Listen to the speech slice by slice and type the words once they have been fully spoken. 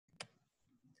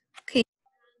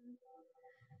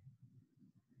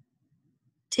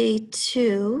day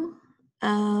 2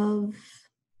 of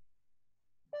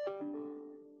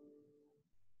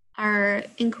our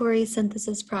inquiry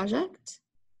synthesis project.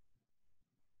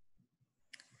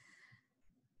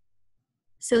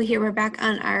 So here we're back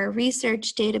on our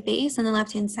research database on the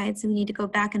left-hand side, so we need to go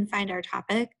back and find our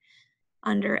topic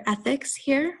under ethics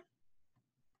here,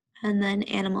 and then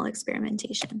animal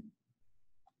experimentation.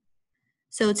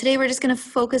 So today we're just going to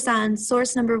focus on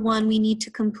source number 1. We need to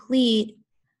complete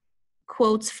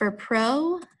quotes for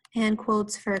pro and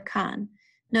quotes for con.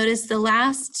 Notice the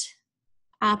last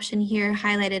option here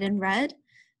highlighted in red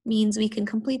means we can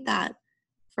complete that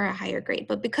for a higher grade.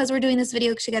 But because we're doing this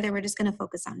video together, we're just going to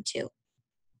focus on 2.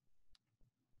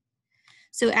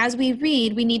 So as we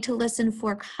read, we need to listen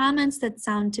for comments that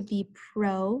sound to be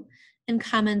pro and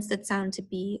comments that sound to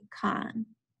be con.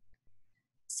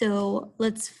 So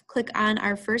let's click on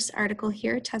our first article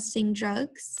here, testing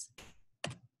drugs.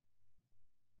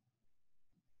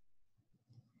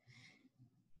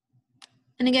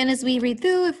 And again, as we read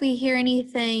through, if we hear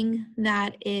anything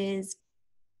that is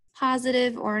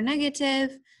positive or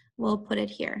negative, we'll put it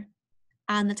here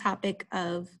on the topic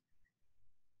of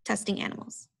testing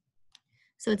animals.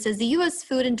 So it says the U.S.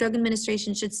 Food and Drug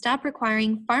Administration should stop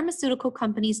requiring pharmaceutical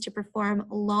companies to perform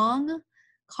long,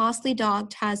 costly dog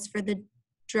tests for the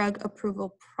drug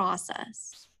approval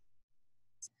process.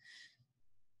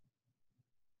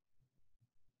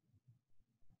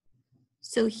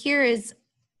 So here is,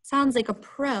 sounds like a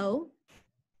pro,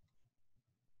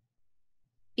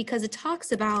 because it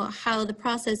talks about how the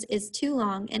process is too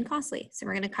long and costly. So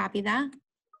we're going to copy that,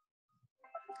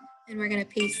 and we're going to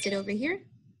paste it over here.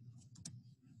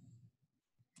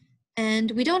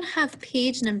 And we don't have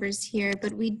page numbers here,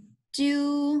 but we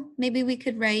do, maybe we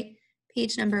could write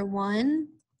page number 1,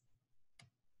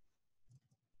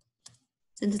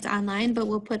 since it's online, but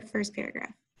we'll put first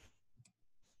paragraph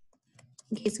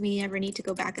in case we ever need to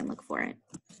go back and look for it.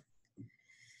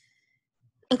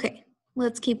 Okay,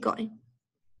 let's keep going. It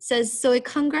says, so a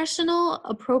Congressional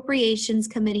Appropriations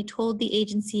Committee told the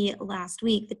agency last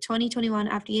week the 2021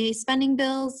 FDA spending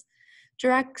bills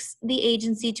directs the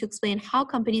agency to explain how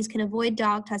companies can avoid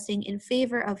dog testing in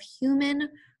favor of human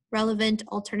relevant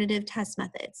alternative test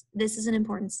methods. This is an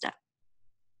important step.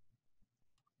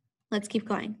 Let's keep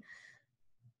going.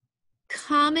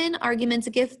 Common arguments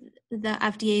against the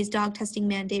FDA's dog testing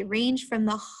mandate range from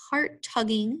the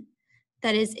heart-tugging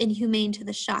that is inhumane to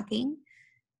the shocking,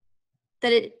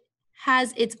 that it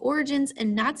has its origins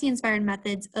in Nazi-inspired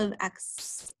methods of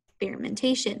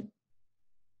experimentation.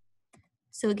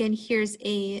 So again, here's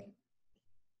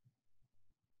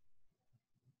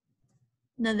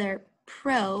another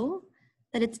pro,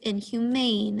 that it's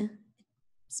inhumane.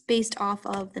 It's based off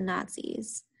of the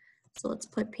Nazis. So let's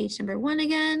put page number 1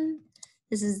 again.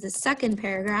 This is the second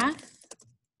paragraph.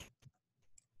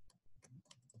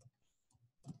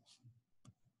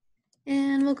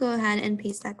 And we'll go ahead and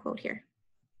paste that quote here.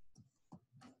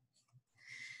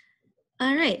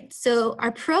 All right, so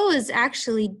our pro is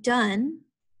actually done.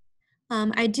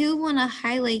 I do want to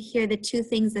highlight here the 2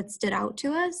 things that stood out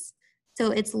to us.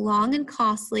 So it's long and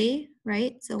costly,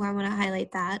 right? So I want to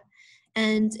highlight that.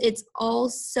 And it's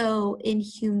also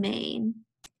inhumane,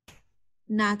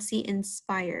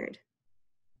 Nazi-inspired.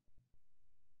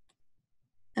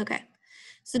 Okay,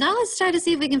 so now let's try to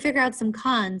see if we can figure out some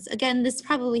cons. Again, this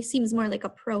probably seems more like a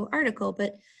pro article,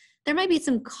 but there might be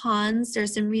some cons.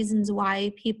 There's some reasons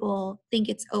why people think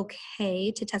it's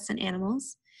okay to test on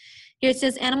animals. Here it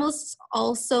says animals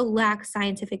also lack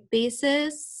scientific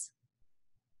basis.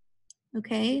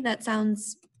 Okay, that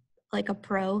sounds like a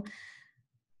pro.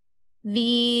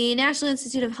 The National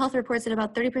Institute of Health reports that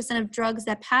about 30% of drugs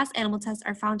that pass animal tests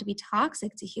are found to be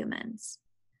toxic to humans,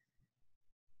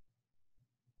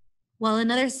 while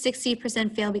another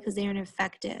 60% fail because they are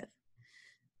ineffective.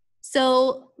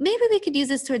 So maybe we could use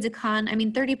this towards a con. I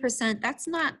mean, 30%, that's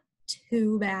not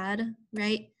too bad,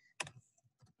 right?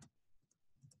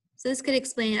 So this could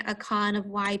explain a con of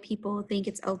why people think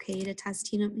it's okay to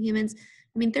test humans.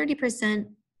 I mean, 30%,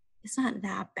 it's not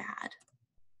that bad.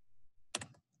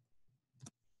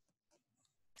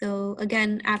 So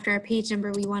again, after our page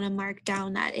number, we want to mark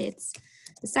down that it's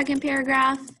the second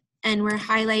paragraph, and we're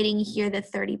highlighting here the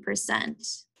 30%,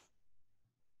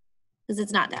 because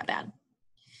it's not that bad.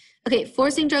 Okay,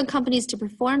 forcing drug companies to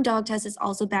perform dog tests is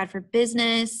also bad for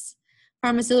business.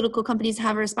 Pharmaceutical companies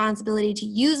have a responsibility to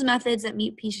use methods that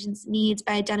meet patients' needs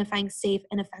by identifying safe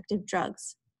and effective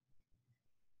drugs.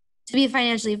 To be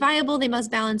financially viable, they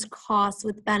must balance costs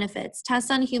with benefits.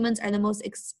 Tests on humans are the most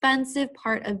expensive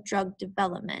part of drug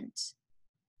development.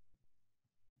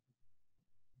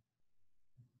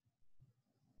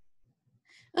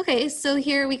 Okay, so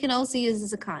here we can also use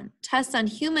as a con. Tests on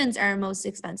humans are our most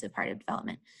expensive part of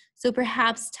development. So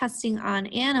perhaps testing on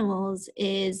animals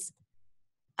is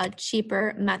a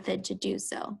cheaper method to do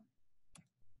so.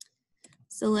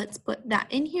 So let's put that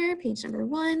in here, page number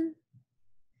 1.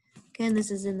 Again,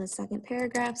 this is in the second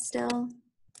paragraph still.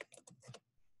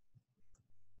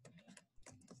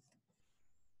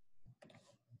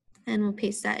 And we'll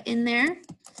paste that in there.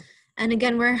 And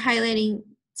again, we're highlighting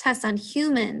tests on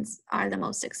humans are the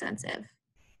most expensive.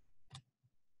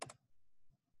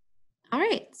 All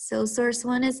right, so source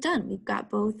 1 is done. We've got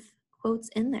both quotes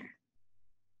in there.